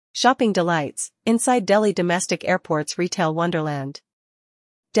Shopping delights, inside Delhi Domestic Airport's retail wonderland.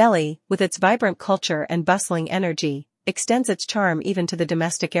 Delhi, with its vibrant culture and bustling energy, extends its charm even to the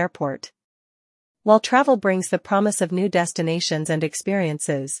domestic airport. While travel brings the promise of new destinations and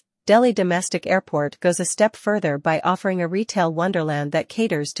experiences, Delhi Domestic Airport goes a step further by offering a retail wonderland that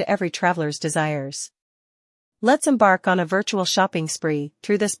caters to every traveler's desires. Let's embark on a virtual shopping spree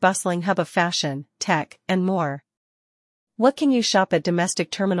through this bustling hub of fashion, tech, and more. What can you shop at domestic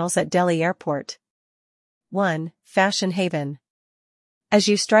terminals at Delhi Airport? 1. Fashion Haven. As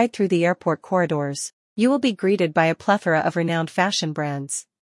you stride through the airport corridors, you will be greeted by a plethora of renowned fashion brands.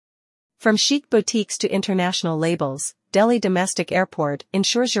 From chic boutiques to international labels, Delhi Domestic Airport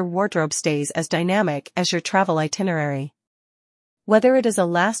ensures your wardrobe stays as dynamic as your travel itinerary. Whether it is a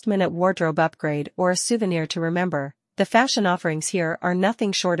last-minute wardrobe upgrade or a souvenir to remember, the fashion offerings here are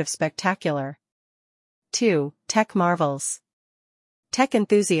nothing short of spectacular. 2. Tech Marvels. Tech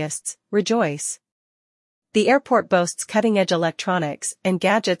enthusiasts, rejoice! The airport boasts cutting-edge electronics and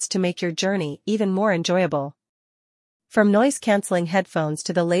gadgets to make your journey even more enjoyable. From noise-canceling headphones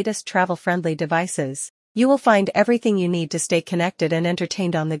to the latest travel-friendly devices, you will find everything you need to stay connected and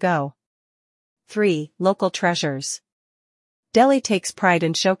entertained on the go. 3. Local treasures. Delhi takes pride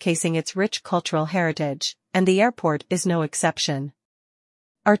in showcasing its rich cultural heritage, and the airport is no exception.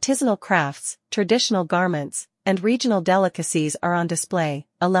 Artisanal crafts, traditional garments, and regional delicacies are on display,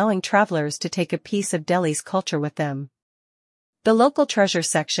 allowing travelers to take a piece of Delhi's culture with them. The local treasure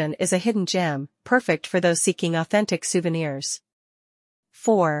section is a hidden gem, perfect for those seeking authentic souvenirs.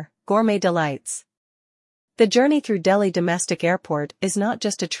 4. Gourmet delights. The journey through Delhi Domestic Airport is not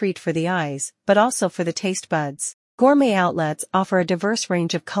just a treat for the eyes, but also for the taste buds. Gourmet outlets offer a diverse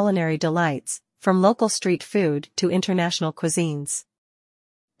range of culinary delights, from local street food to international cuisines.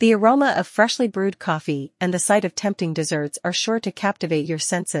 The aroma of freshly brewed coffee and the sight of tempting desserts are sure to captivate your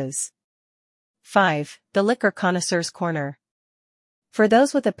senses. 5. The Liquor Connoisseur's Corner. For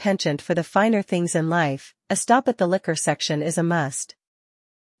those with a penchant for the finer things in life, a stop at the liquor section is a must.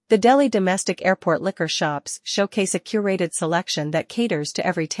 The Delhi Domestic Airport liquor shops showcase a curated selection that caters to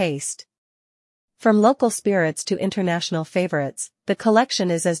every taste. From local spirits to international favorites, the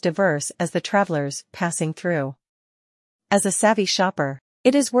collection is as diverse as the travelers passing through. As a savvy shopper,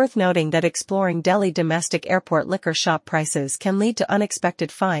 it is worth noting that exploring Delhi Domestic Airport liquor shop prices can lead to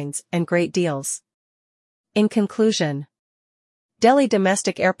unexpected finds and great deals. In conclusion, Delhi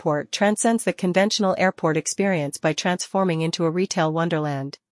Domestic Airport transcends the conventional airport experience by transforming into a retail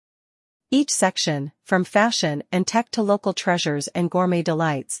wonderland. Each section, from fashion and tech to local treasures and gourmet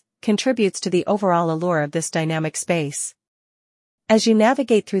delights, contributes to the overall allure of this dynamic space. As you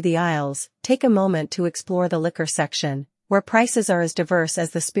navigate through the aisles, take a moment to explore the liquor section, where prices are as diverse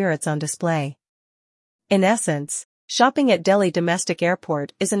as the spirits on display. In essence, shopping at Delhi Domestic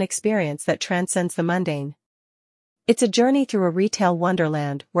Airport is an experience that transcends the mundane. It's a journey through a retail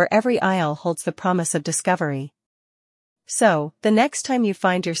wonderland where every aisle holds the promise of discovery. So, the next time you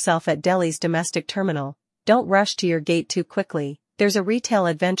find yourself at Delhi's domestic terminal, don't rush to your gate too quickly, there's a retail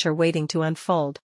adventure waiting to unfold.